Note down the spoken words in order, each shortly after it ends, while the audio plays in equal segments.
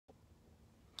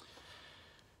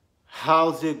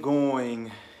How's it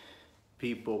going,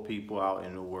 people out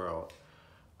in the world?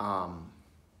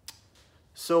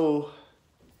 So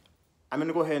I'm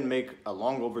gonna go ahead and make a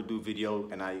long overdue video,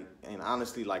 and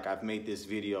honestly, like, I've made this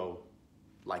video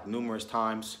like numerous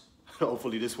times.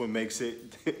 Hopefully this one makes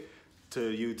it to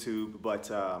YouTube,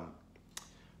 but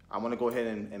I want to go ahead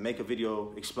and make a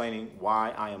video explaining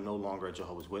why I am no longer a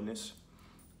Jehovah's Witness.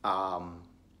 You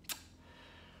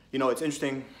know, it's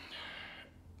interesting.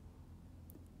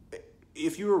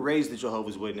 If you were raised a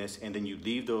Jehovah's Witness and then you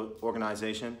leave the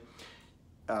organization,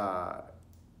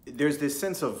 there's this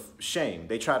sense of shame.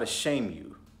 They try to shame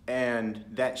you. And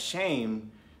that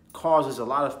shame causes a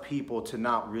lot of people to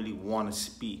not really want to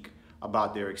speak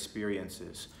about their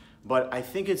experiences. But I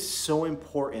think it's so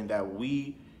important that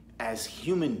we, as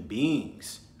human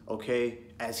beings,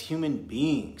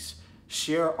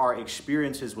 share our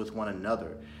experiences with one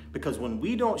another. Because when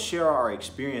we don't share our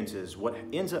experiences, what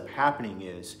ends up happening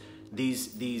is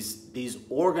these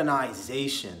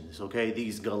organizations,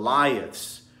 these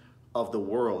Goliaths of the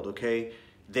world,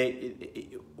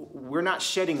 we're not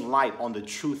shedding light on the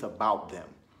truth about them,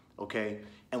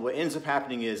 And what ends up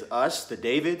happening is us, the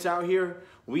Davids out here,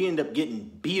 we end up getting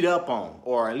beat up on,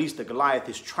 or at least the Goliath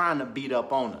is trying to beat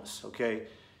up on us,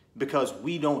 Because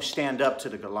we don't stand up to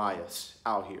the Goliaths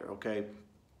out here,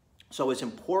 So it's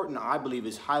important, I believe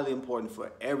it's highly important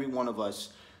for every one of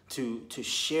us to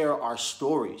share our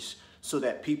stories so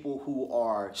that people who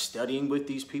are studying with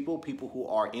these people who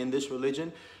are in this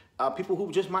religion, people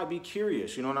who just might be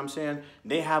curious, you know what I'm saying?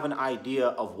 They have an idea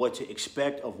of what to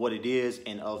expect, of what it is,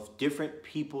 and of different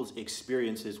people's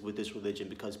experiences with this religion,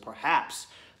 because perhaps,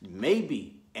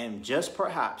 maybe, and just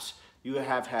perhaps, you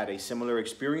have had a similar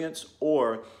experience,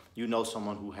 or you know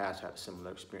someone who has had a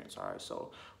similar experience. All right,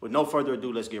 so with no further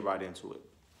ado, let's get right into it.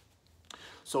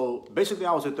 So basically,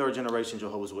 I was a third generation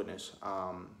Jehovah's Witness.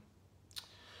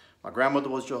 My grandmother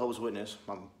was Jehovah's Witness.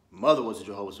 My mother was a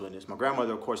Jehovah's Witness. My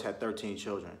grandmother, of course, had 13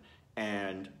 children.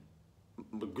 And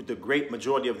the great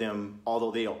majority of them, although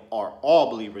they are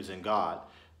all believers in God,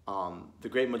 the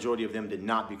great majority of them did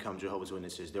not become Jehovah's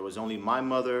Witnesses. There was only my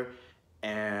mother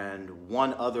and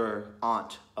one other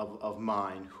aunt of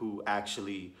mine who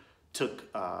actually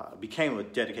became a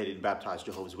dedicated and baptized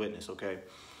Jehovah's Witness,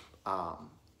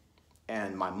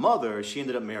 And my mother, she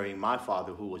ended up marrying my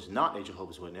father, who was not a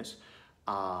Jehovah's Witness.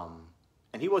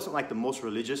 And he wasn't like the most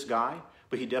religious guy,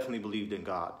 but he definitely believed in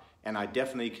God. And I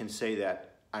definitely can say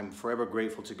that I'm forever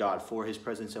grateful to God for his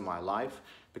presence in my life,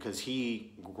 because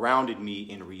he grounded me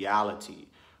in reality,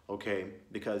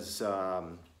 Because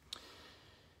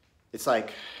it's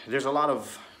like there's a lot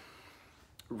of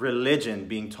religion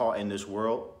being taught in this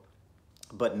world,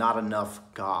 but not enough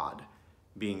God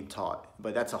being taught.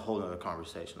 But that's a whole other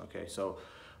conversation, So,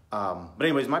 but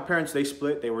anyways, my parents, they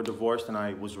split, they were divorced, and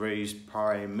I was raised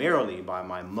primarily by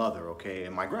my mother,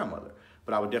 and my grandmother.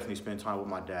 But I would definitely spend time with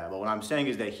my dad. But what I'm saying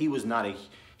is that he was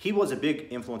a big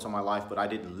influence on my life, but I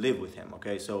didn't live with him,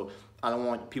 So I don't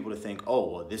want people to think,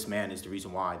 oh, well, this man is the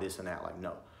reason why this and that. Like,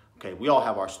 no. We all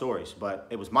have our stories, but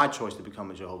it was my choice to become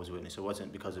a Jehovah's Witness. It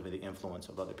wasn't because of the influence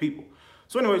of other people.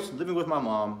 So anyways, living with my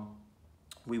mom,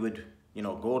 we would,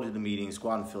 go to the meetings,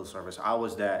 go out and field service. I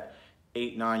was that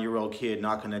 8-, 9-year-old kid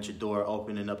knocking at your door,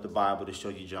 opening up the Bible to show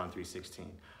you John 3:16.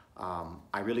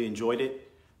 I really enjoyed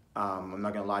it. I'm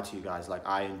not gonna lie to you guys. Like,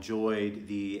 I enjoyed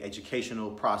the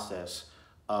educational process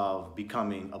of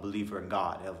becoming a believer in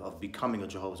God, of becoming a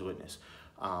Jehovah's Witness.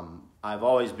 I've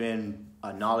always been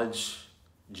a knowledge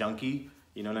junkie,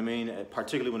 you know what I mean?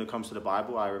 Particularly when it comes to the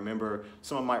Bible. I remember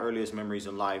some of my earliest memories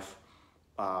in life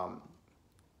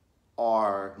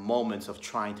are moments of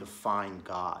trying to find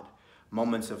God,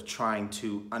 moments of trying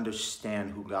to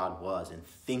understand who God was and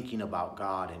thinking about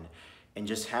God and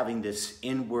just having this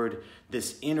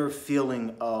inner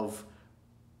feeling of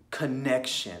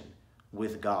connection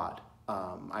with God.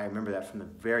 I remember that from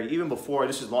even before,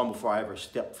 this is long before I ever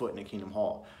stepped foot in the Kingdom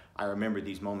Hall. I remember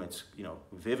these moments,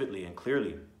 vividly and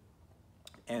clearly.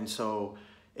 And so,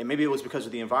 and maybe it was because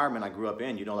of the environment I grew up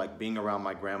in, like being around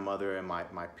my grandmother and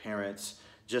my parents,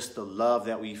 just the love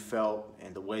that we felt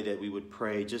and the way that we would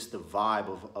pray, just the vibe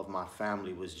of my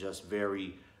family was just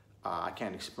very, I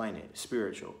can't explain it,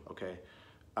 spiritual,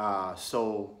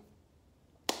 So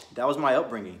that was my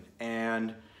upbringing. And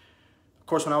of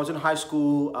course, when I was in high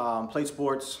school, played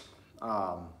sports,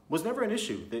 was never an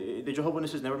issue. The Jehovah's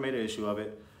Witnesses never made an issue of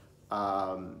it.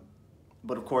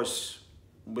 But of course,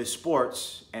 with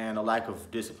sports and a lack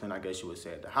of discipline, I guess you would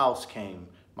say, at the house came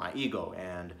my ego.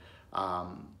 And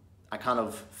I kind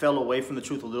of fell away from the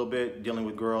truth a little bit, dealing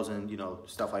with girls and,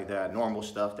 stuff like that, normal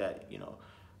stuff that,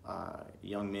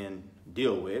 young men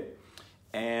deal with.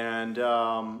 And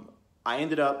I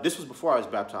ended up, this was before I was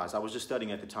baptized. I was just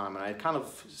studying at the time, and I kind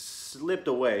of slipped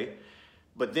away.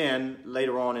 But then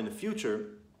later on in the future,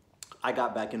 I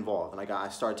got back involved, and I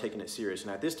started taking it serious.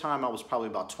 And at this time, I was probably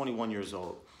about 21 years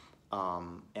old.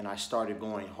 And I started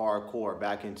going hardcore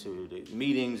back into the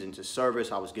meetings, into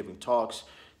service. I was giving talks,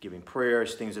 giving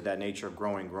prayers, things of that nature,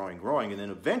 growing. And then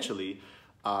eventually,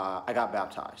 I got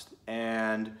baptized.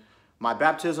 And my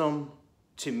baptism,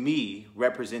 to me,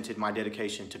 represented my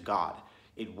dedication to God.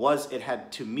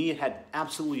 To me, it had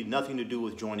absolutely nothing to do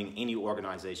with joining any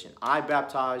organization. I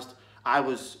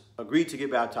agreed to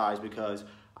get baptized because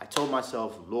I told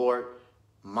myself, Lord,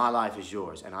 my life is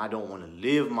yours, and I don't want to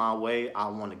live my way. I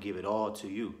want to give it all to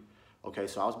you. Okay,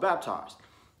 so I was baptized.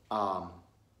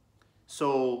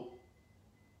 So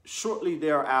shortly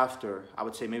thereafter, I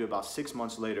would say maybe about 6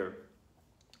 months later,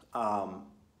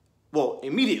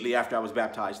 immediately after I was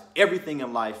baptized, everything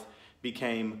in life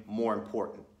became more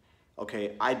important.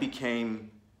 Okay, I became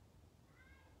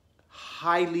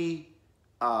highly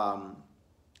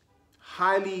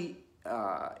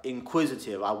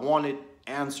inquisitive. I wanted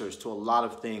answers to a lot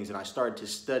of things, and I started to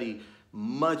study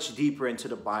much deeper into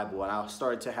the Bible, and I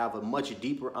started to have a much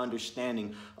deeper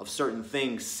understanding of certain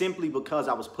things simply because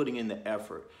I was putting in the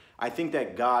effort. I think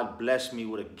that God blessed me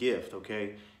with a gift,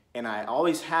 okay? And I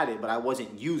always had it, but I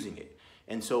wasn't using it.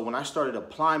 And so when I started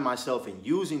applying myself and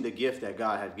using the gift that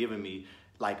God had given me,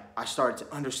 like, I started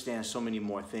to understand so many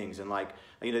more things. And like,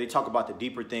 you know, they talk about the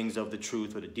deeper things of the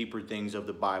truth or the deeper things of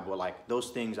the Bible. Like, those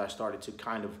things I started to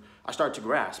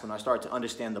grasp, and I started to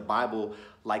understand the Bible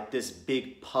like this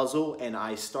big puzzle. And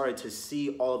I started to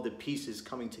see all of the pieces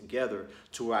coming together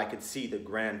to where I could see the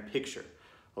grand picture.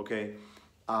 Okay.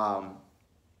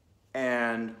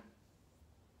 And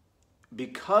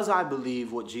because I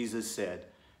believe what Jesus said,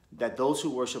 that those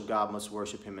who worship God must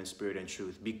worship him in spirit and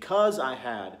truth, because I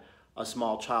had a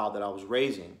small child that I was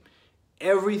raising,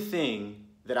 everything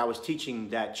that I was teaching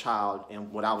that child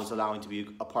and what I was allowing to be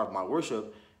a part of my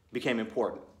worship became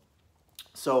important.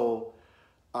 So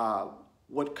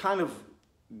what kind of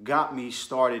got me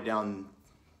started down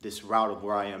this route of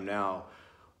where I am now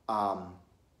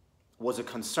was a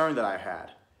concern that I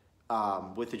had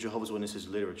with the Jehovah's Witnesses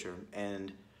literature.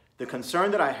 And the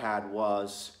concern that I had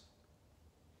was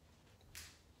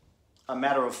a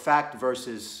matter of fact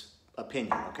versus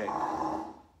opinion, okay?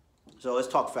 So let's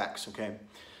talk facts, okay?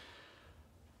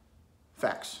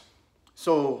 Facts.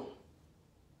 So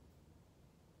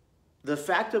the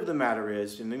fact of the matter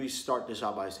is, and let me start this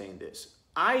out by saying this,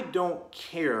 I don't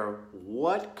care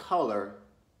what color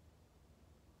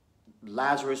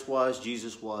Lazarus was,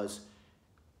 Jesus was,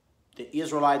 the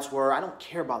Israelites were. I don't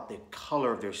care about the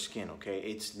color of their skin, okay?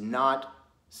 It's not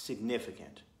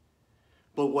significant.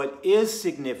 But what is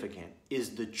significant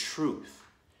is the truth.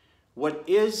 What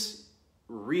is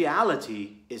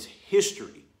reality is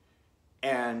history.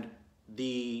 And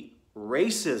the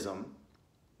racism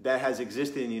that has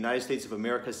existed in the United States of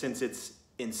America since its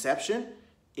inception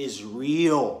is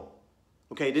real.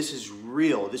 Okay, this is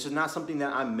real. This is not something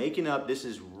that I'm making up. This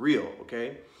is real,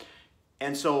 okay?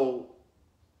 And so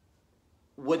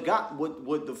what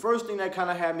the first thing that kind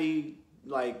of had me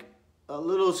like a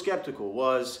little skeptical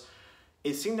was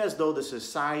it seemed as though the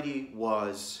society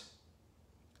was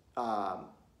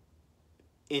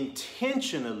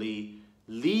intentionally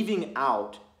leaving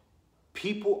out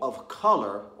people of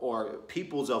color or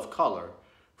peoples of color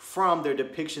from their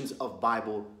depictions of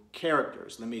Bible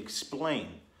characters. Let me explain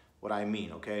what I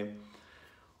mean, okay?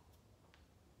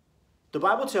 The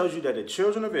Bible tells you that the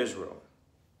children of Israel,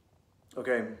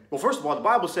 okay? Well, first of all, the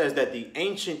Bible says that the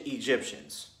ancient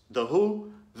Egyptians, the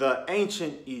who? The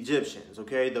ancient Egyptians,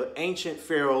 okay? The ancient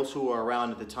pharaohs who were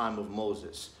around at the time of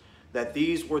Moses, that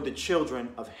these were the children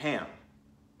of Ham.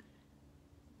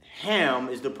 Ham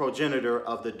is the progenitor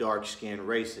of the dark-skinned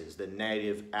races, the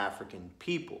native African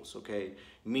peoples, okay?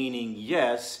 Meaning,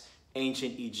 yes,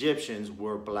 ancient Egyptians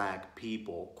were black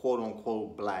people,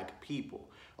 quote-unquote black people,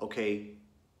 okay?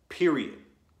 Period.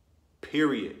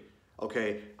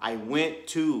 Okay? I went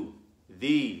to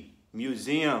the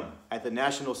museum at the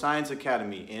National Science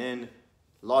Academy in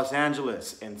Los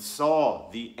Angeles and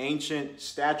saw the ancient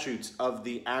statues of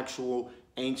the actual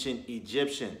ancient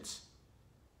Egyptians.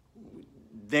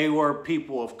 They were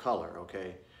people of color,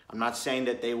 okay? I'm not saying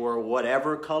that they were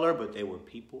whatever color, but they were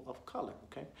people of color,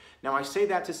 okay? Now, I say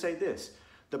that to say this.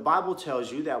 The Bible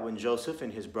tells you that when Joseph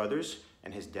and his brothers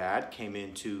and his dad came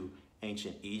into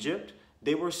ancient Egypt,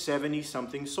 they were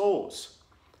 70-something souls.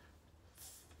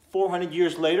 400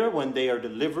 years later, when they are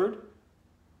delivered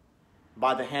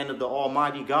by the hand of the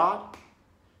Almighty God,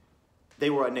 they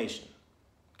were a nation,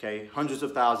 okay? Hundreds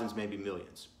of thousands, maybe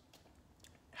millions.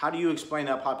 How do you explain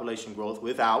that population growth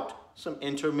without some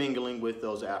intermingling with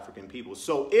those African people?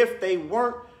 So if they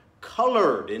weren't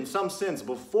colored in some sense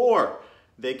before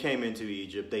they came into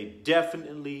Egypt, they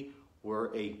definitely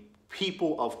were a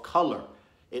people of color.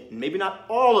 Maybe not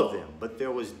all of them, but there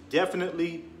was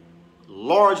definitely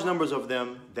large numbers of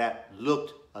them that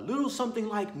looked a little something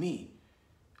like me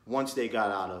once they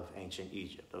got out of ancient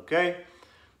Egypt, okay?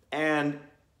 And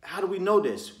how do we know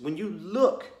this? When you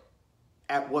look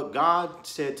at what God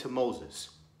said to Moses,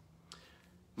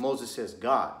 Moses says,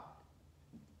 God,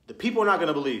 the people are not going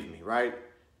to believe me, right?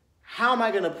 How am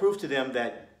I going to prove to them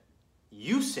that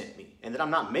you sent me and that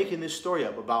I'm not making this story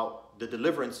up about the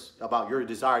deliverance, about your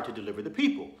desire to deliver the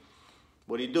people?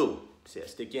 What do? He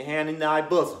says, stick your hand in thy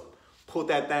bosom. Pull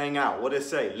that thing out. What does it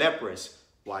say? Leprous.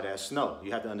 Why, that's snow.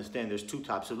 You have to understand there's two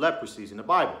types of leprosies in the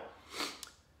Bible.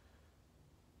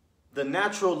 The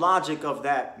natural logic of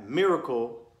that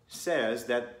miracle says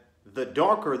that the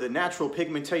darker the natural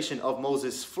pigmentation of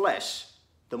Moses' flesh,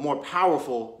 the more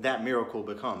powerful that miracle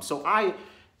becomes. So I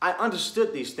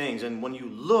understood these things, and when you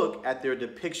look at their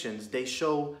depictions, they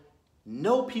show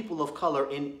no people of color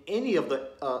in any of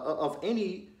the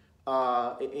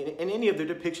in any of the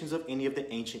depictions of any of the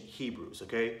ancient Hebrews.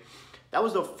 Okay, that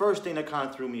was the first thing that kind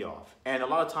of threw me off. And a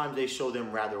lot of times they show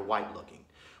them rather white looking.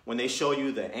 When they show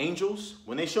you the angels,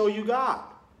 when they show you God,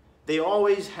 they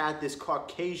always had this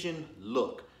Caucasian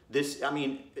look. This, I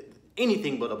mean,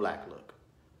 anything but a black look.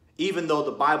 Even though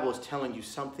the Bible is telling you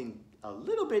something a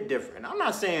little bit different. I'm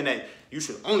not saying that you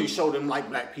should only show them like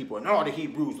black people and all the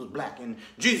Hebrews was black and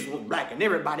Jesus was black and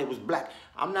everybody was black.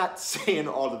 I'm not saying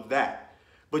all of that.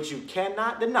 But you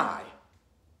cannot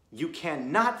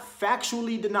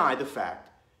factually deny the fact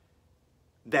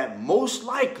that most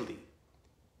likely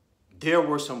there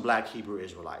were some black Hebrew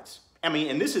Israelites. I mean,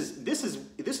 and this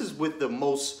is with the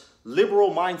most liberal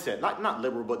mindset. Not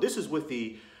liberal, but this is with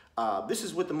the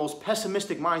most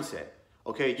pessimistic mindset.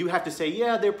 Okay, you have to say,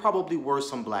 yeah, there probably were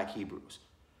some black Hebrews.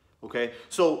 Okay,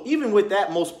 so even with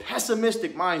that most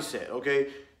pessimistic mindset, okay,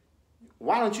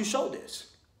 why don't you show this?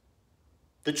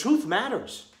 The truth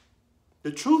matters.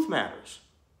 The truth matters.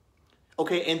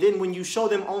 Okay, and then when you show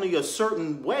them only a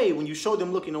certain way, when you show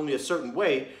them looking only a certain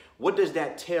way, what does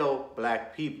that tell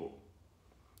black people?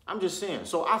 I'm just saying.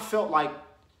 So I felt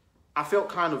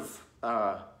kind of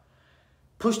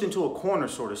pushed into a corner,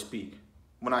 so to speak,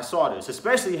 when I saw this,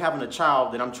 especially having a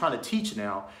child that I'm trying to teach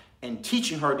now, and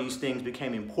teaching her these things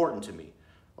became important to me.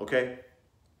 Okay,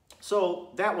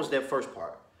 so that was that first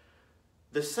part.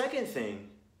 The second thing,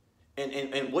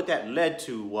 and what that led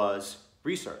to was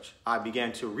research. I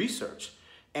began to research,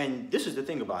 and this is the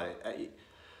thing about it.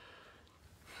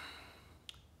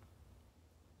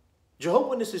 Jehovah's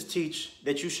Witnesses teach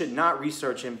that you should not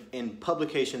research in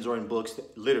publications or in books,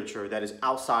 literature that is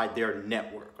outside their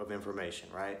network of information,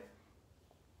 right?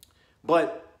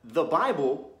 But the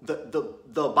Bible,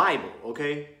 the Bible,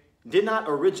 okay, did not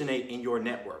originate in your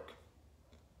network.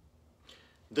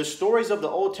 The stories of the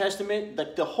Old Testament,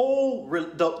 the whole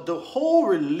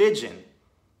religion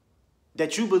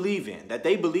that you believe in, that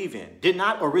they believe in, did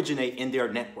not originate in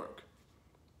their network.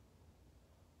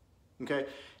 Okay?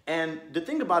 And the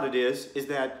thing about it is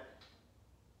that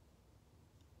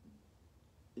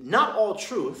not all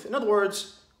truth, in other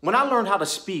words, when I learned how to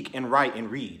speak and write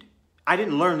and read, I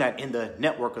didn't learn that in the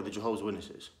network of the Jehovah's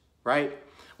Witnesses, right?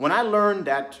 When I learned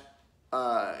that,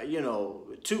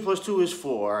 2 plus 2 is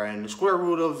 4 and the square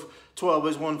root of 12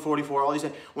 is 144, all these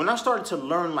things. When I started to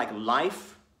learn like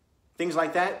life, things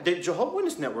like that, the Jehovah's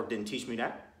Witness network didn't teach me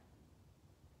that.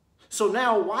 So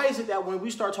now why is it that when we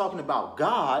start talking about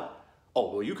God,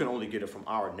 oh, well, you can only get it from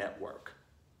our network.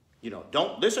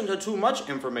 Don't listen to too much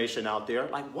information out there.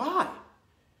 Like, why?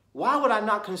 Why would I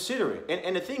not consider it?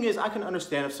 And the thing is, I can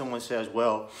understand if someone says,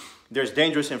 well, there's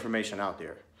dangerous information out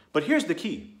there. But here's the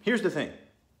key. Here's the thing.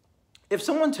 If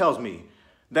someone tells me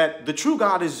that the true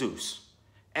God is Zeus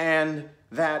and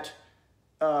that,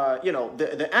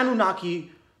 the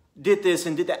Anunnaki did this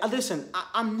and did that, listen,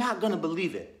 I'm not going to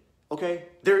believe it, okay?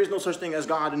 There is no such thing as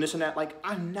God and this and that. Like,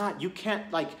 you can't,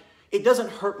 it doesn't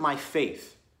hurt my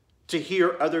faith to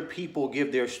hear other people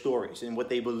give their stories and what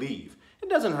they believe. It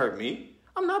doesn't hurt me.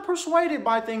 I'm not persuaded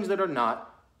by things that are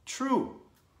not true,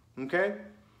 okay?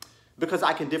 Because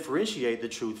I can differentiate the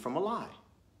truth from a lie,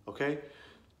 okay?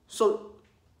 So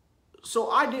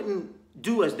I didn't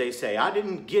do as they say. I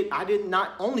did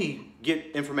not only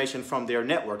get information from their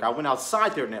network. I went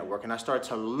outside their network and I started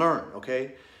to learn,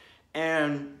 okay?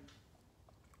 And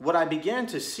what I began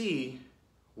to see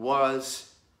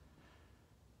was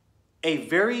a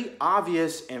very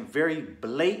obvious and very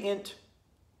blatant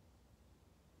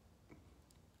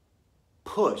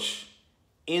push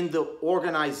in the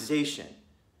organization,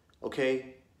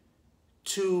 okay,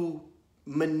 to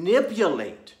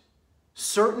manipulate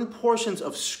certain portions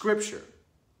of Scripture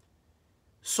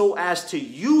so as to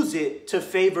use it to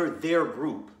favor their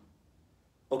group,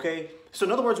 okay? So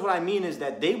in other words, what I mean is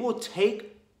that they will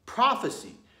take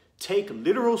prophecy, take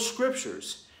literal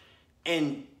scriptures,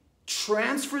 and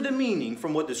transfer the meaning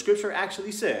from what the scripture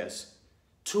actually says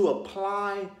to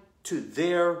apply to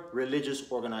their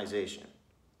religious organization.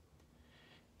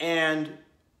 And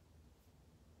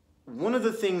one of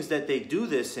the things that they do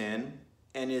this in,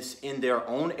 and it's in their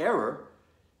own error,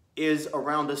 is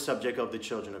around the subject of the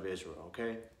children of Israel,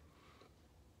 okay?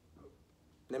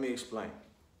 Let me explain.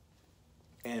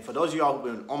 And for those of y'all who've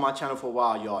been on my channel for a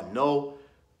while, y'all know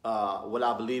what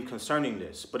I believe concerning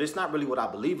this. But it's not really what I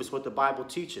believe, it's what the Bible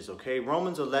teaches, okay?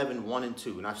 Romans 11, 1 and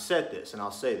 2. And I've said this, and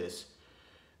I'll say this.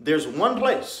 There's one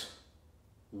place,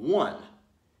 one,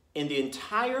 in the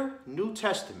entire New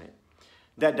Testament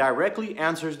that directly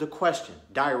answers the question,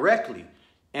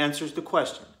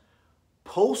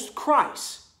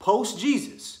 post-Christ,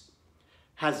 post-Jesus,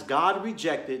 has God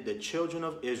rejected the children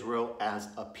of Israel as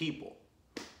a people?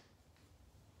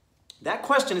 That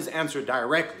question is answered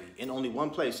directly in only one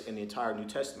place in the entire New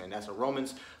Testament. That's in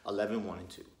Romans 11, 1 and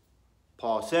 2.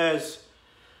 Paul says,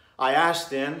 I ask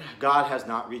then, God has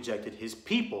not rejected his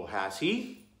people, has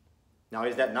he? Now,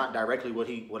 is that not directly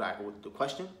the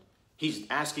question? He's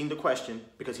asking the question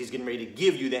because he's getting ready to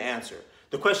give you the answer.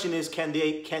 The question is, can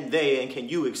they and can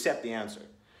you accept the answer?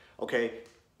 Okay.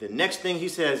 The next thing he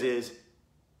says is,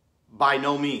 by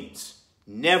no means.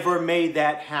 Never made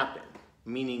that happen.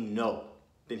 Meaning no.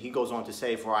 Then he goes on to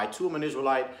say, for I too am an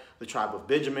Israelite, the tribe of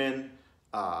Benjamin,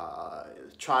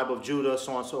 tribe of Judah,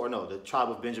 so on and so forth. No, the tribe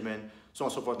of Benjamin, so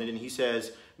on and so forth. And then he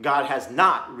says, God has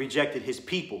not rejected his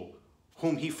people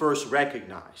whom he first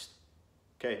recognized.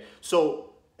 Okay,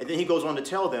 so, and then he goes on to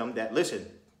tell them that, listen,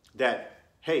 that,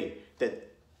 hey,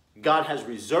 that God has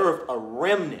reserved a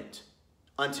remnant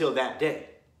until that day,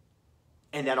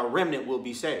 and that a remnant will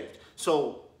be saved.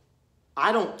 So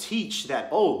I don't teach that,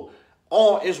 oh,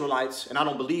 all Israelites, and I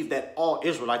don't believe that all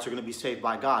Israelites are going to be saved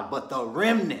by God, but the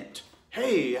remnant,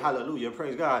 hey, hallelujah,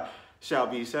 praise God, shall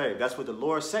be saved. That's what the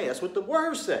Lord say. That's what the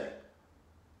words say.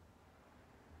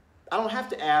 I don't have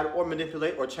to add or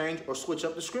manipulate or change or switch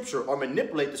up the scripture or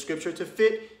manipulate the scripture to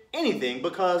fit anything,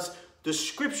 because the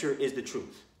scripture is the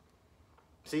truth.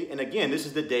 See, and again, this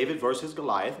is the David versus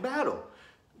Goliath battle.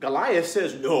 Goliath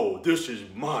says, no, this is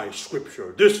my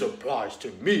scripture. This applies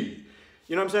to me.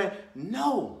 You know what I'm saying?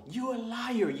 No, you're a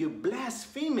liar. You're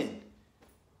blaspheming.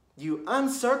 You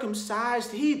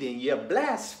uncircumcised heathen. You're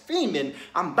blaspheming.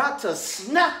 I'm about to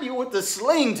snap you with the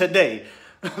sling today.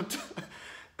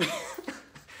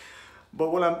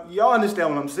 But y'all understand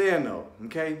what I'm saying though,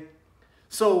 okay?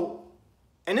 So,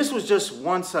 and this was just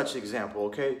one such example,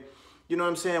 okay? You know what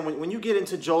I'm saying? When you get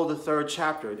into Joel, the 3rd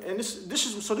chapter, and this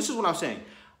is what I'm saying.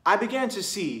 I began to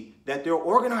see that their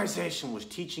organization was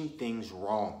teaching things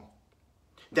wrong.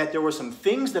 That there were some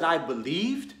things that I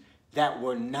believed that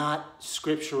were not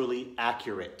scripturally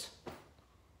accurate.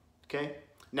 Okay?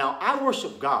 Now, I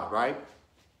worship God, right?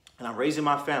 And I'm raising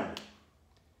my family.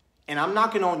 And I'm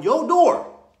knocking on your door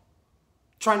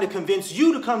trying to convince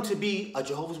you to come to be a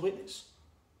Jehovah's Witness.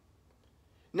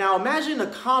 Now, imagine the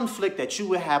conflict that you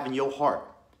would have in your heart,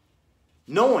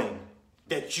 knowing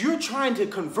that you're trying to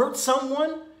convert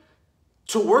someone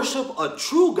to worship a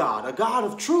true God, a God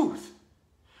of truth.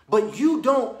 But you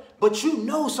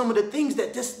know some of the things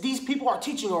that these people are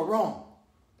teaching are wrong.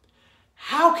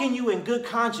 How can you in good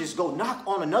conscience go knock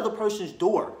on another person's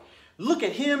door, look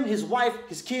at him, his wife,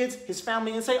 his kids, his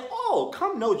family, and say, oh,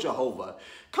 come know Jehovah,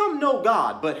 come know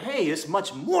God. But hey, it's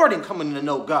much more than coming to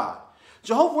know God.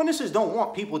 Jehovah's Witnesses don't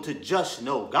want people to just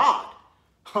know God.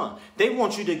 They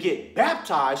want you to get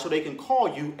baptized so they can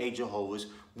call you a Jehovah's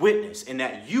Witness, and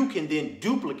that you can then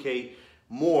duplicate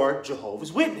more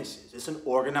Jehovah's Witnesses. It's an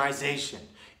organization.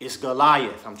 It's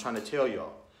Goliath, I'm trying to tell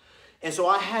y'all. And so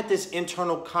I had this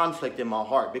internal conflict in my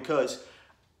heart because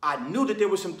I knew that there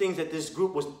were some things that this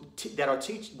group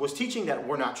was teaching that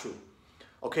were not true.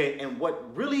 Okay, and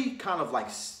what really kind of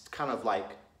like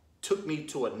took me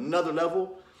to another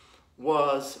level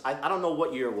was, I don't know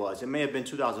what year it was. It may have been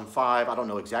 2005. I don't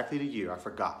know exactly the year. I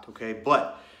forgot, okay?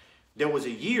 But there was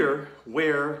a year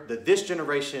where this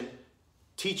generation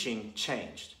teaching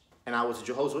changed. And I was a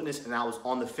Jehovah's Witness, and I was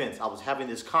on the fence. I was having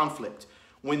this conflict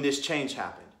when this change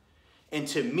happened. And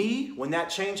to me, when that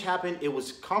change happened, it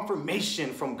was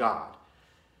confirmation from God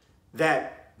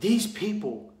that these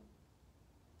people,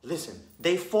 listen,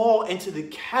 they fall into the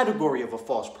category of a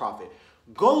false prophet.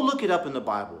 Go look it up in the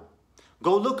Bible.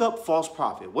 Go look up false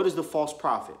prophet. What is the false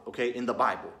prophet, okay, in the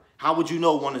Bible? How would you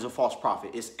know one is a false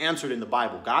prophet? It's answered in the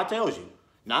Bible. God tells you,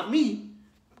 not me.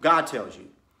 God tells you.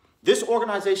 This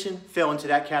organization fell into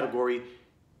that category,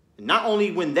 not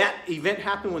only when that event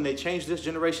happened, when they changed this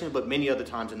generation, but many other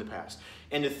times in the past.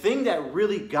 And the thing that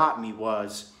really got me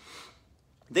was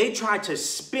they tried to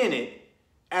spin it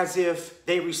as if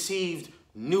they received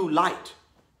new light.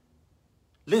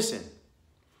 Listen.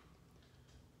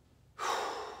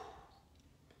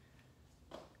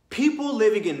 People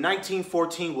living in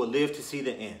 1914 will live to see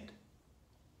the end.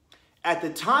 At the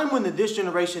time when the This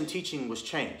Generation teaching was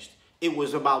changed, it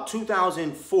was about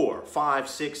 2004, 5,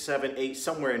 6, 7, 8,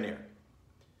 somewhere in there.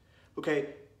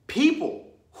 Okay, people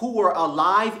who were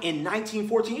alive in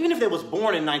 1914, even if they was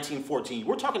born in 1914,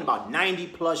 we're talking about 90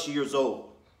 plus years old.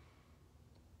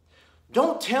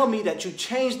 Don't tell me that you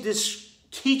changed this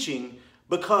teaching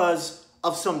because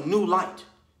of some new light.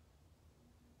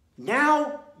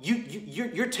 Now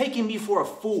you're taking me for a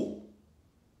fool.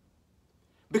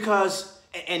 Because,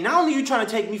 and not only are you trying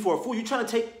to take me for a fool, you're trying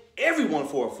to take everyone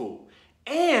for a fool.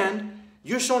 And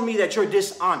you're showing me that you're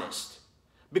dishonest.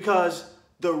 Because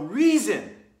the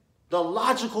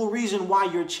logical reason why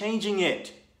you're changing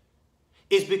it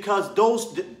is because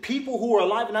the people who were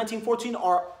alive in 1914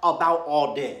 are about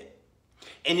all dead.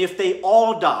 And if they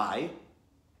all die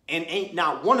and ain't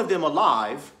not one of them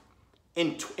alive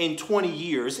in 20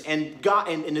 years and God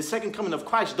and the second coming of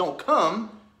Christ don't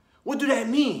come, what do that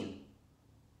mean?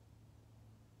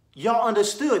 Y'all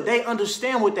understood. They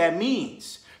understand what that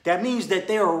means. That means that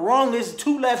they are wrong as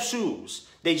two left shoes.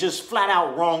 They just flat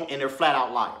out wrong and they're flat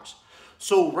out liars.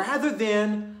 So rather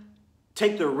than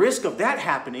take the risk of that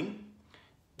happening,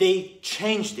 they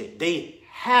changed it. They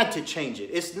had to change it.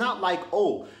 It's not like,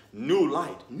 oh, new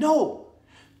light. No,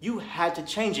 you had to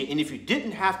change it. And if you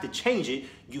didn't have to change it,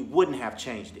 you wouldn't have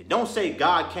changed it. Don't say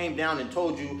God came down and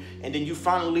told you, and then you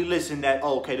finally listened that,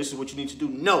 oh, okay, this is what you need to do.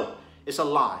 No, it's a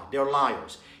lie. They're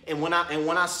liars. And when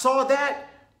I saw that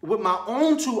with my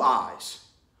own two eyes,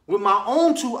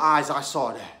 I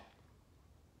saw that.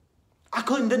 I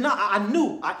couldn't deny. I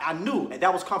knew. And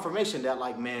that was confirmation that,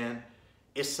 like, man,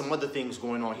 it's some other things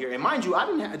going on here. And mind you, I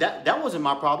didn't have that wasn't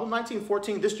my problem.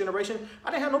 1914, This Generation,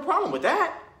 I didn't have no problem with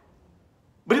that.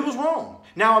 But it was wrong.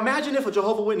 Now imagine if a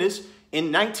Jehovah's Witness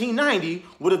in 1990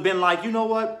 would have been like, you know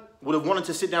what? Would have wanted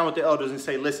to sit down with the elders and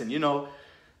say, listen, you know,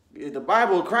 the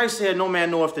Bible, Christ said, no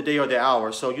man knoweth the day or the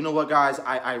hour. So you know what, guys,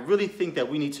 I really think that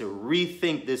we need to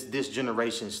rethink this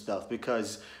generation stuff,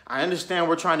 because I understand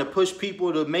we're trying to push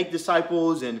people to make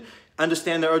disciples and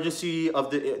understand the urgency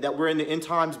of that we're in the end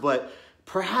times, but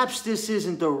perhaps this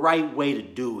isn't the right way to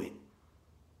do it.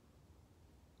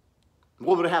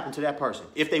 What would have happened to that person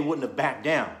if they wouldn't have backed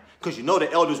down? Because you know the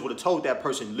elders would have told that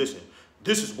person, listen,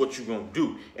 this is what you're going to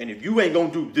do. And if you ain't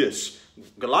going to do this,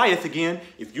 Goliath again,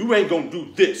 if you ain't going to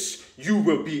do this, you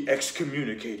will be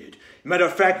excommunicated. Matter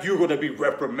of fact, you're going to be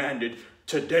reprimanded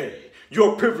today.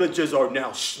 Your privileges are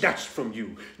now snatched from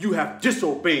you. You have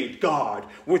disobeyed God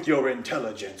with your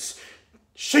intelligence.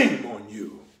 Shame on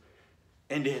you.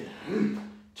 And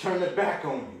then turn it back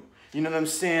on you. You know what I'm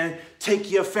saying? Take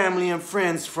your family and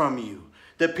friends from you.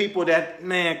 The people that,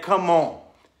 man, come on.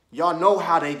 Y'all know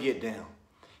how they get down.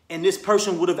 And this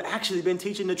person would have actually been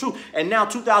teaching the truth. And now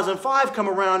 2005 come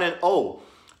around and, oh,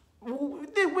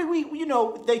 you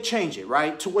know, they change it,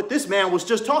 right? To what this man was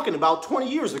just talking about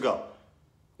 20 years ago.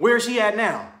 Where's he at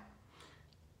now?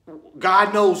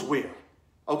 God knows where.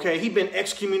 Okay, he been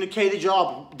excommunicated,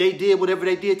 y'all. They did whatever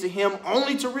they did to him,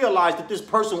 only to realize that this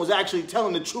person was actually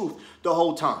telling the truth the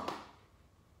whole time.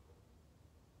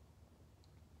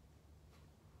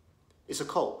 It's a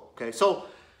cult, okay? So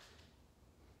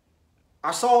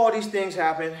I saw all these things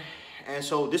happen, and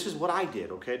so this is what I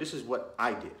did, okay? This is what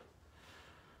I did.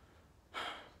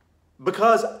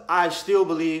 Because I still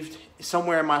believed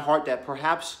somewhere in my heart that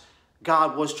perhaps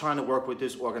God was trying to work with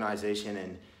this organization,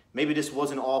 and maybe this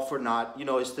wasn't all for naught. You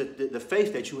know, it's the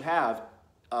faith that you have,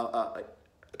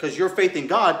 because your faith in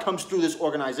God comes through this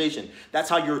organization. That's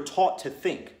how you're taught to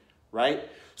think, right?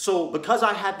 So because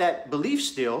I had that belief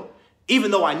still,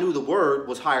 even though I knew the word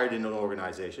was higher than an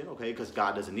organization, okay, because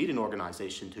God doesn't need an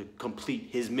organization to complete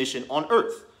his mission on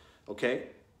earth, okay?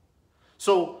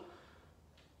 So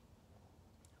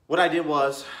what I did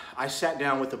was I sat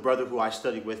down with a brother who I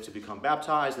studied with to become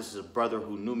baptized. This is a brother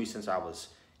who knew me since I was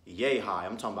yay high.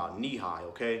 I'm talking about knee high,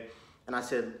 okay? And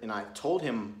I told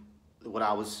him what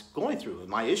I was going through,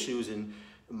 my issues and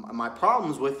my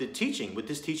problems with the teaching, with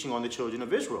this teaching on the children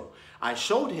of Israel. I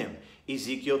showed him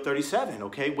Ezekiel 37,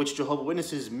 okay, which Jehovah's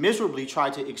Witnesses miserably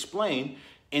tried to explain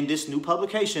in this new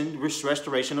publication,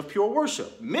 Restoration of Pure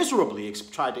Worship. Miserably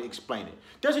tried to explain it.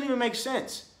 Doesn't even make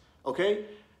sense, okay?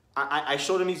 I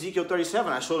showed him Ezekiel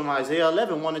 37. I showed him Isaiah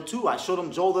 11, 1 and 2. I showed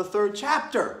him Joel, the 3rd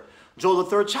chapter. Joel,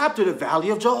 the 3rd chapter, the Valley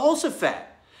of Jehoshaphat.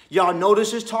 Y'all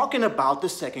notice it's talking about the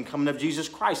second coming of Jesus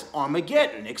Christ,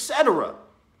 Armageddon, etc.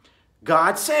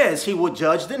 God says he will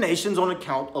judge the nations on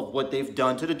account of what they've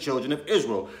done to the children of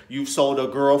Israel. You've sold a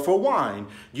girl for wine.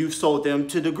 You've sold them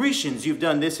to the Grecians. You've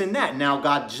done this and that. Now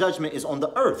God's judgment is on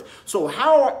the earth. So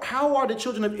how are the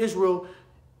children of Israel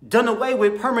done away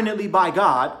with permanently by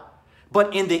God?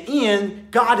 But in the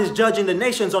end, God is judging the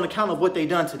nations on account of what they've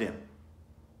done to them.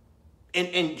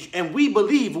 And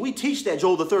we teach that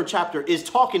Joel, the 3rd chapter, is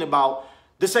talking about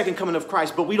the second coming of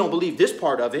Christ, but we don't believe this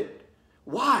part of it.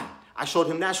 Why? I showed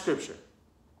him that scripture.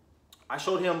 I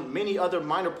showed him many other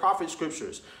minor prophet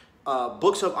scriptures,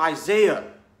 books of Isaiah,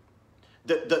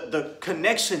 the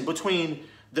connection between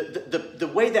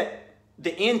the way that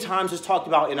the end times is talked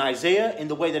about in Isaiah and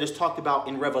the way that it's talked about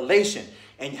in Revelation,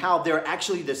 and how they're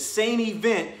actually the same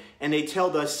event and they tell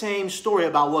the same story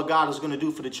about what God is going to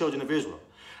do for the children of Israel.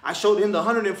 I showed him the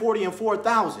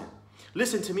 144,000.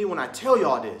 Listen to me when I tell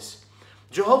y'all this.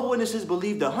 Jehovah's Witnesses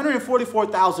believe the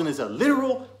 144,000 is a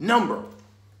literal number.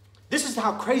 This is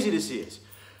how crazy this is.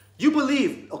 You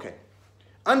believe, okay,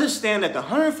 understand that the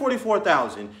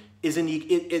 144,000 is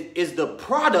the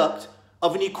product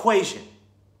of an equation,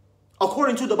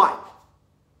 according to the Bible.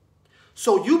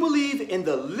 So you believe in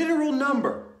the literal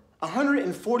number,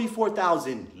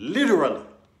 144,000, literally.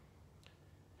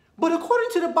 But according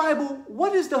to the Bible,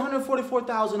 what is the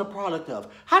 144,000 a product of?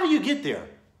 How do you get there?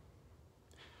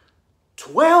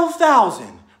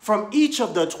 12,000 from each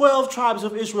of the 12 tribes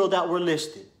of Israel that were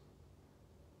listed.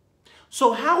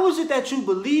 So how is it that you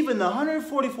believe in the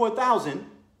 144,000,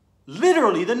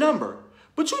 literally the number,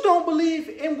 but you don't believe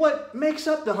in what makes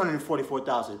up the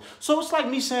 144,000? So it's like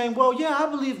me saying, well, yeah, I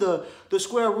believe the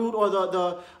square root or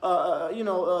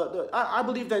I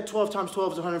believe that 12 times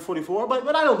 12 is 144,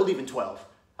 but I don't believe in 12.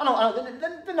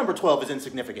 The number 12 is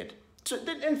insignificant.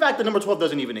 In fact, the number 12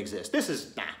 doesn't even exist. This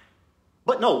is, nah.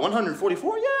 But no,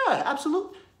 144, yeah,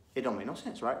 absolutely. It don't make no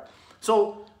sense, right?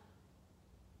 So,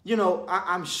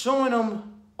 I'm showing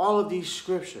them all of these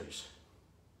scriptures,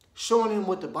 showing them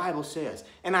what the Bible says.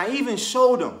 And I even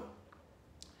showed them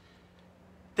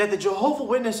that the Jehovah's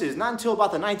Witnesses, not until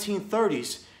about the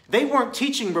 1930s, they weren't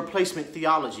teaching replacement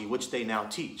theology, which they now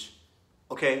teach,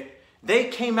 okay? They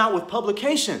came out with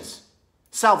publications,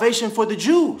 Salvation for the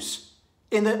Jews,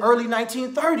 in the early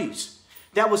 1930s.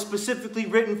 That was specifically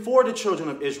written for the children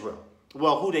of Israel.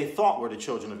 Well, who they thought were the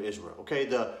children of Israel, okay?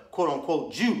 The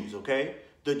quote-unquote Jews, okay?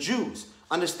 The Jews.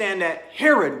 Understand that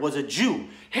Herod was a Jew.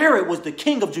 Herod was the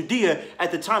king of Judea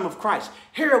at the time of Christ.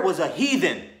 Herod was a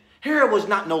heathen. Herod was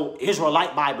not no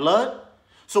Israelite by blood.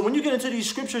 So when you get into these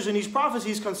scriptures and these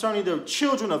prophecies concerning the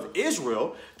children of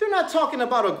Israel, they're not talking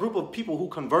about a group of people who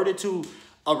converted to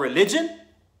a religion.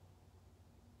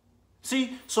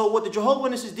 See, so what the Jehovah's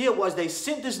Witnesses did was they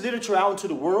sent this literature out into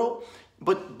the world,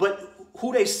 but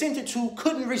who they sent it to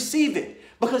couldn't receive it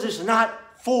because it's not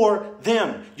for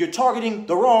them. You're targeting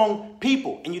the wrong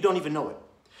people and you don't even know it.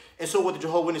 And so what the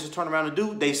Jehovah's Witnesses turned around and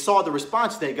do, they saw the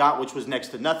response they got, which was next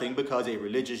to nothing, because a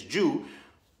religious Jew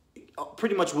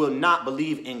pretty much will not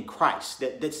believe in Christ.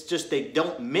 That's just, they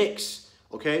don't mix,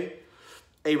 okay?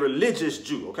 A religious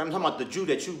Jew, okay? I'm talking about the Jew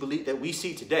that you believe, that we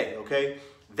see today, okay?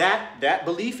 That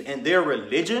belief and their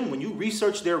religion, when you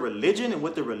research their religion and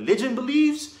what the religion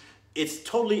believes, it's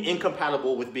totally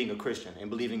incompatible with being a Christian and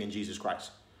believing in Jesus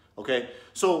Christ. Okay,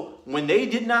 so when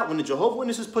the Jehovah's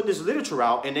Witnesses put this literature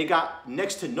out and they got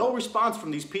next to no response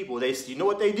from these people, you know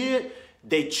what they did?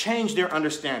 They changed their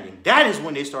understanding. That is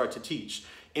when they started to teach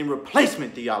in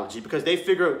replacement theology, because they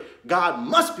figured God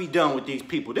must be done with these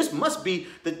people. This must be,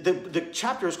 the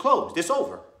chapter is closed. It's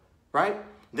over, right?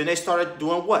 Then they started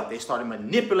doing what? They started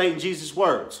manipulating Jesus'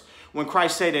 words. When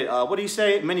Christ said that, what did he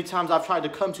say? Many times I've tried to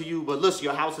come to you, but listen,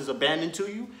 your house is abandoned to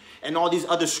you. And all these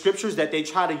other scriptures that they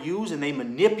try to use and they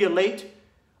manipulate,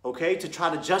 okay, to try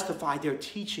to justify their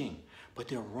teaching. But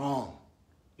they're wrong.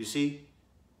 You see?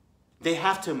 They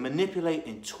have to manipulate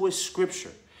and twist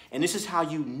scripture. And this is how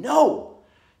you know.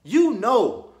 You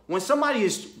know when somebody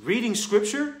is reading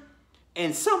scripture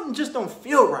and something just don't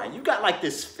feel right. You got like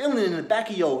this feeling in the back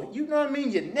of you know what I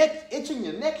mean? Your neck itching,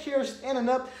 your neck hair standing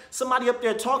up. Somebody up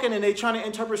there talking and they trying to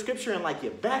interpret scripture and like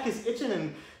your back is itching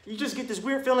and you just get this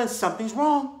weird feeling something's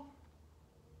wrong.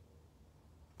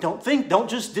 Don't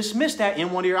just dismiss that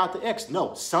in one ear out the X.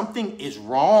 No, something is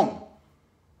wrong.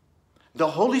 The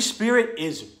Holy Spirit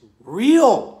is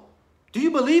real. Do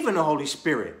you believe in the Holy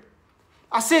Spirit?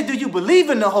 I said, do you believe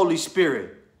in the Holy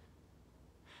Spirit?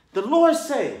 The Lord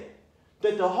say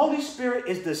that the Holy Spirit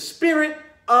is the Spirit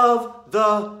of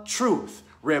the truth,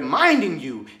 reminding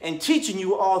you and teaching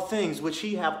you all things which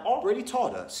he have already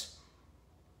taught us.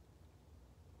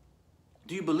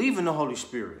 Do you believe in the Holy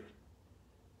Spirit?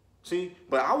 See,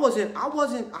 but I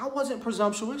wasn't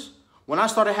presumptuous. When I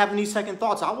started having these second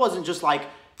thoughts, I wasn't just like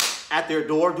at their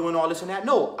door doing all this and that.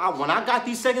 No, when I got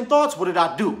these second thoughts, what did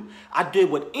I do? I did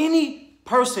what any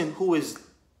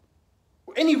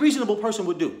reasonable person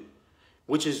would do,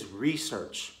 which is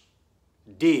research,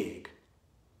 dig.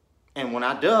 And when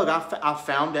I dug, I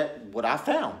found what I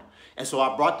found. And so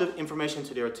I brought the information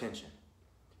to their attention.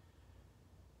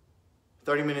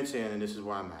 30 minutes in, and this is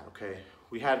where I'm at, okay?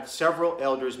 We had several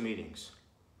elders meetings.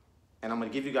 And I'm going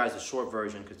to give you guys a short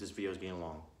version because this video is getting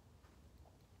long.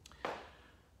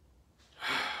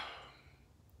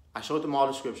 I showed them all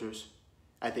the scriptures.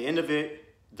 At the end of it,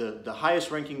 the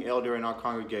highest ranking elder in our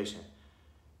congregation,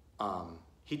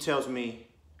 he tells me,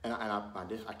 and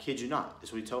I kid you not, this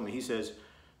is what he told me. He says,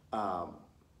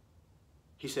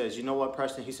 you know what,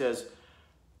 Preston? He says,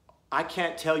 I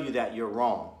can't tell you that you're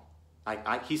wrong.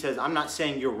 He says, I'm not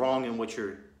saying you're wrong in what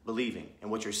you're believing and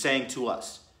what you're saying to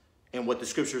us and what the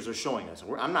scriptures are showing us.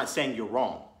 I'm not saying you're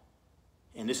wrong.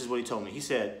 And this is what he told me. He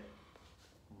said,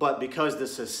 but because the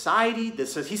society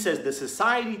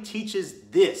teaches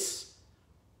this,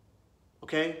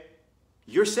 okay?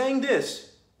 You're saying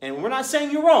this, and we're not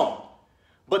saying you're wrong,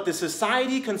 but the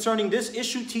society concerning this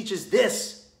issue teaches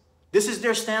this. This is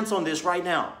their stance on this right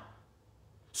now.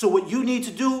 So what you need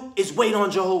to do is wait on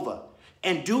Jehovah.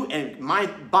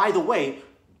 By the way,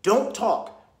 don't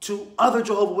talk to other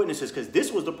Jehovah's Witnesses, because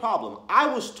this was the problem. I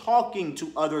was talking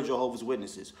to other Jehovah's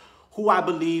Witnesses who I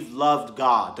believe loved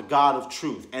God, the God of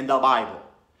truth, and the Bible.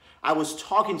 I was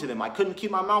talking to them. I couldn't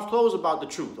keep my mouth closed about the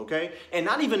truth, okay? And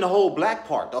not even the whole black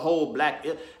part,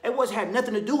 it had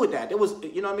nothing to do with that. It was,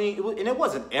 you know what I mean? And it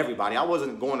wasn't everybody. I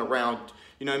wasn't going around,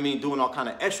 you know what I mean, doing all kind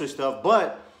of extra stuff,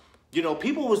 but you know,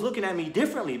 people was looking at me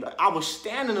differently, but I was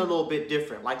standing a little bit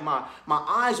different. Like my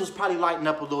eyes was probably lighting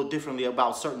up a little differently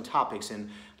about certain topics. And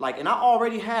I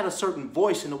already had a certain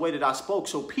voice in the way that I spoke.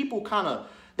 So people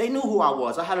they knew who I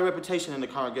was. I had a reputation in the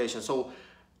congregation. So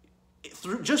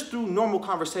just through normal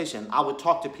conversation, I would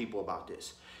talk to people about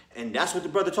this. And that's what the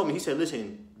brother told me. He said,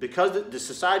 listen, because the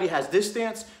society has this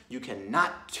stance, you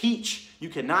cannot teach. You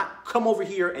cannot come over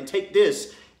here and take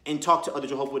this and talk to other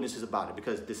Jehovah's Witnesses about it,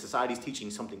 because the society is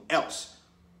teaching something else.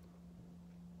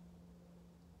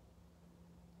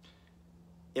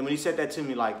 And when he said that to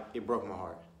me, it broke my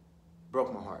heart.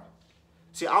 Broke my heart.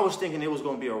 See, I was thinking it was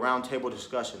going to be a round table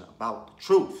discussion about the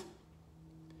truth,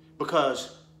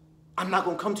 because I'm not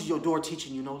going to come to your door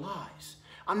teaching you no lies.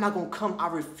 I'm not going to come. I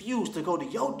refuse to go to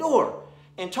your door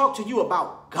and talk to you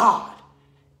about God,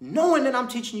 knowing that I'm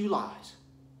teaching you lies.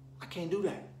 I can't do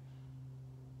that.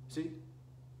 See?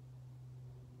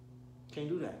 Can't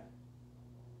do that.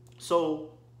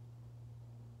 So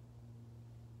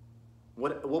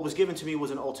what was given to me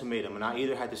was an ultimatum, and I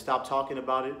either had to stop talking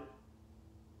about it,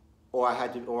 or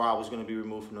I was going to be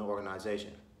removed from the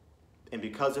organization. And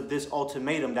because of this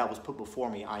ultimatum that was put before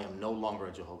me, I am no longer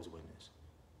a Jehovah's Witness.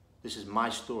 This is my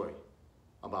story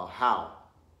about how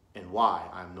and why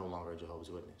I am no longer a Jehovah's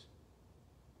Witness.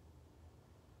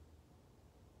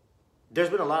 There's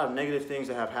been a lot of negative things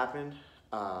that have happened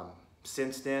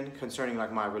since then, concerning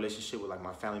my relationship with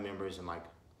my family members and my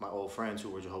old friends who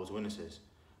were Jehovah's Witnesses.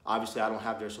 Obviously, I don't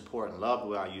have their support and love the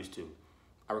way I used to.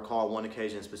 I recall one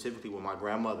occasion specifically with my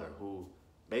grandmother, who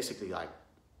basically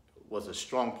was a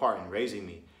strong part in raising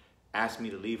me, asked me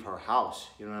to leave her house.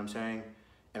 You know what I'm saying?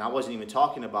 And I wasn't even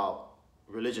talking about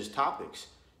religious topics.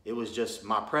 It was just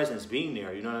my presence being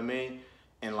there. You know what I mean?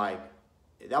 And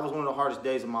that was one of the hardest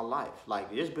days of my life.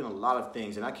 There's been a lot of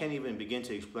things, and I can't even begin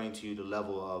to explain to you the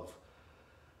level of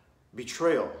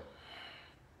betrayal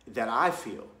that I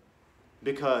feel,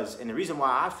 and the reason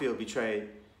why I feel betrayed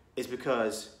is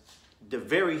because the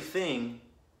very thing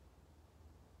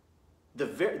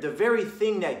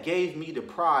that gave me the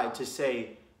pride to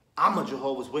say, I'm a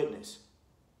Jehovah's Witness,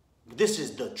 this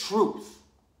is the truth,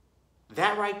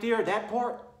 that right there, that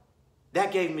part,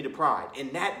 that gave me the pride.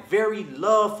 And that very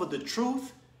love for the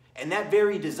truth and that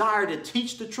very desire to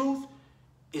teach the truth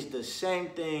is the same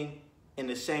thing and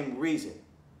the same reason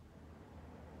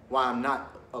why I'm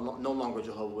no longer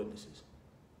Jehovah's Witnesses,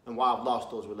 and why I've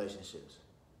lost those relationships.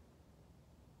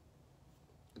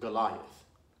 Goliath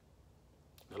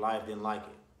didn't like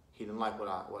it. He didn't like what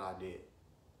I did.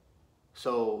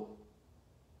 So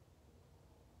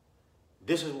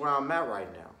this is where I'm at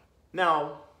right now.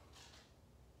 Now,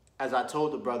 as I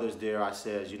told the brothers there, I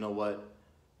said, you know what?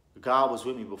 God was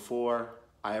with me before,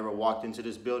 I ever walked into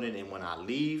this building, and when I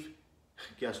leave,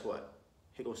 guess what?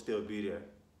 He gonna still be there.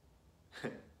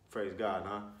 Praise God,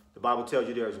 huh? The Bible tells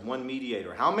you there is one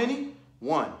mediator. How many?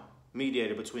 One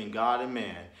mediator between God and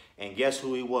man. And guess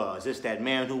who he was? It's that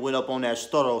man who went up on that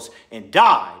storos and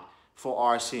died for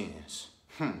our sins.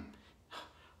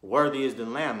 Worthy is the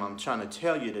Lamb, I'm trying to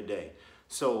tell you today.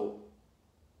 So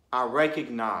I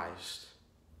recognized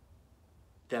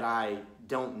that I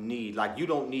don't need, like you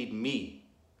don't need me,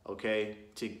 okay,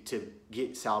 to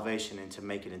get salvation and to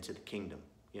make it into the kingdom.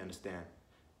 You understand?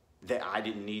 That I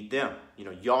didn't need them. You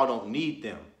know, y'all don't need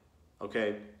them,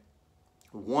 okay?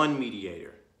 One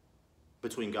mediator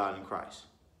between God and Christ.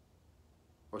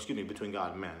 Or excuse me, between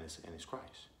God and man and his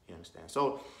Christ. You understand?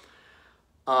 So,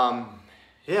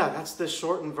 yeah, that's the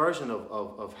shortened version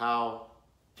of how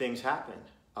things happened.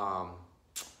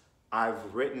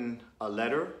 I've written a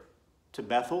letter to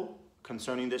Bethel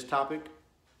concerning this topic.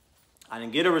 I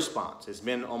didn't get a response. It's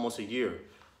been almost a year.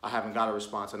 I haven't got a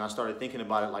response. And I started thinking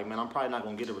about it like, man, I'm probably not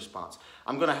going to get a response.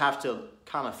 I'm going to have to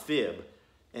kind of fib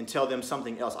and tell them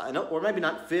something else. I know, or maybe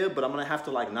not fib, but I'm going to have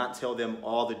to like not tell them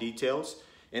all the details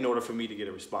in order for me to get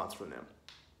a response from them.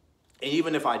 And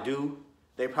even if I do,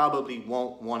 they probably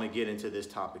won't want to get into this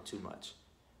topic too much.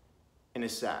 And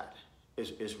it's sad.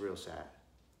 It's real sad.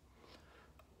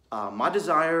 My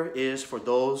desire is for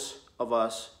those of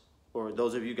us, or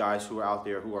those of you guys who are out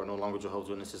there who are no longer Jehovah's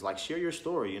Witnesses, like share your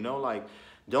story, you know, like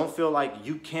don't feel like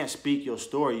you can't speak your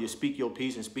story. You speak your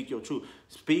piece and speak your truth.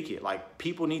 Speak it. Like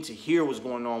people need to hear what's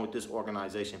going on with this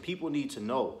organization. People need to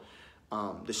know.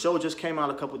 The show just came out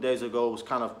a couple of days ago. It was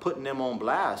kind of putting them on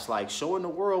blast, like showing the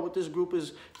world what this group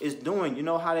is doing. You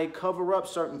know how they cover up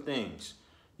certain things.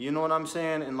 You know what I'm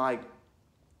saying? And like,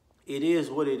 it is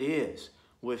what it is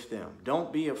with them.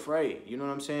 Don't be afraid. You know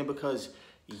what I'm saying? Because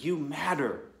you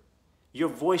matter. Your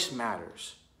voice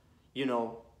matters. You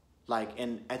know, like,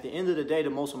 and at the end of the day, the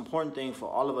most important thing for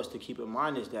all of us to keep in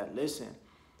mind is that, listen,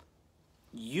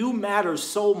 you matter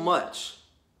so much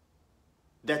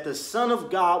that the Son of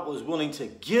God was willing to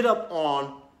get up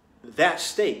on that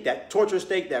stake, that torture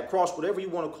stake, that cross, whatever you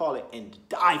want to call it, and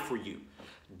die for you.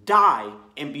 Die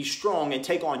and be strong and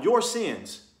take on your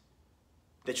sins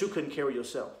that you couldn't carry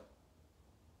yourself.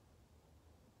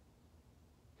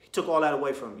 He took all that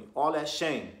away from you, all that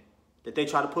shame that they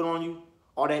try to put on you,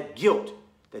 all that guilt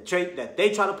that they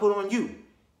try to put on you.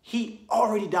 He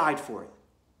already died for it.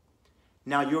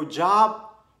 Now your job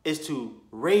is to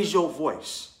raise your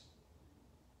voice.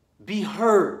 Be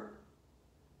heard.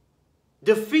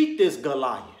 Defeat this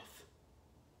Goliath.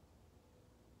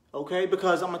 Okay?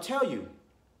 Because I'm going to tell you,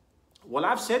 what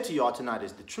I've said to y'all tonight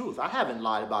is the truth. I haven't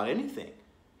lied about anything.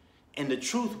 And the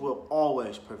truth will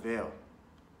always prevail.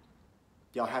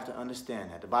 Y'all have to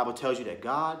understand that. The Bible tells you that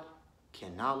God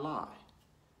cannot lie.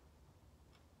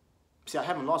 See, I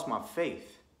haven't lost my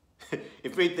faith.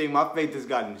 If anything, my faith has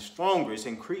gotten stronger. It's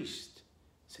increased.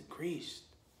 It's increased.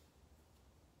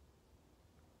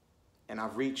 And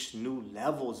I've reached new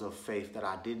levels of faith that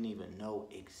I didn't even know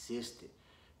existed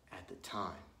at the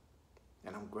time.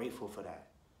 And I'm grateful for that.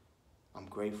 I'm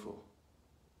grateful.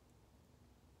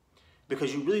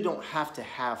 Because you really don't have to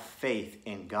have faith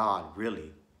in God,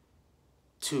 really,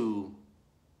 to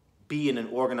be in an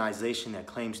organization that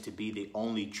claims to be the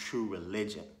only true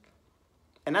religion.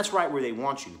 And that's right where they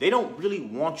want you. They don't really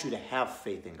want you to have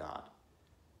faith in God.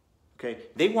 Okay?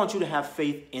 They want you to have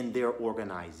faith in their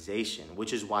organization,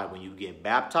 which is why when you get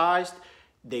baptized,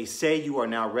 they say you are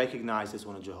now recognized as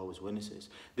one of Jehovah's Witnesses.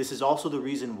 This is also the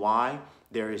reason why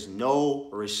there is no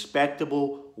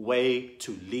respectable way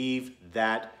to leave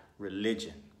that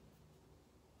religion.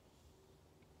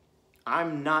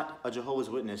 I'm not a Jehovah's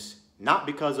Witness, not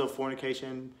because of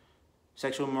fornication,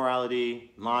 sexual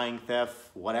immorality, lying, theft,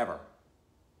 whatever.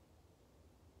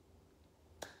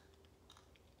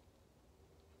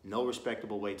 No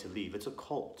respectable way to leave. It's a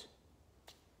cult.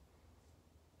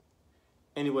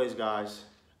 Anyways, guys,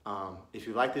 if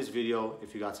you like this video,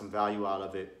 if you got some value out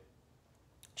of it,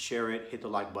 share it, hit the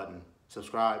like button,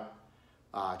 subscribe.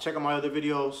 Check out my other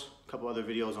videos, a couple other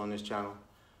videos on this channel.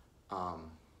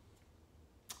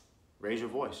 Raise your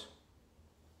voice.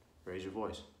 Raise your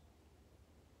voice.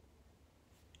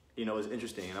 You know, it's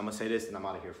interesting, and I'm going to say this and I'm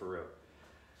out of here for real.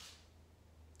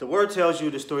 The word tells you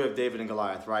the story of David and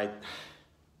Goliath, right?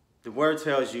 The word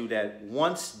tells you that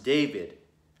once David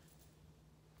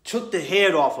took the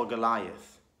head off of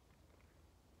Goliath,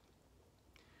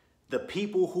 the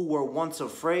people who were once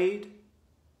afraid,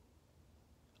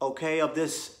 okay, of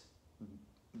this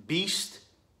beast,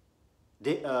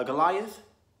 Goliath,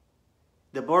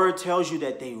 the word tells you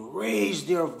that they raised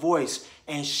their voice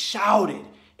and shouted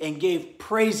and gave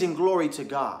praise and glory to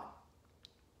God.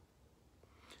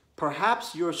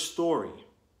 Perhaps your story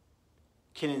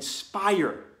can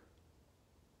inspire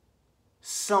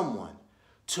someone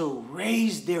to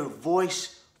raise their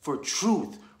voice for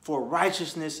truth, for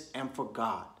righteousness, and for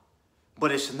God.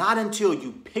 But it's not until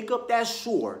you pick up that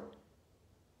sword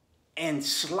and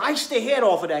slice the head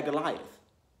off of that Goliath.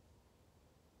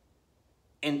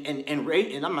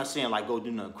 And I'm not saying like go do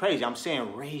nothing crazy. I'm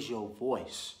saying raise your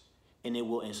voice, and it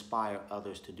will inspire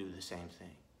others to do the same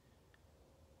thing.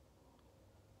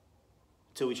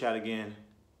 Until we chat again,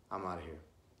 I'm out of here.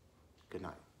 Good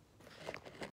night.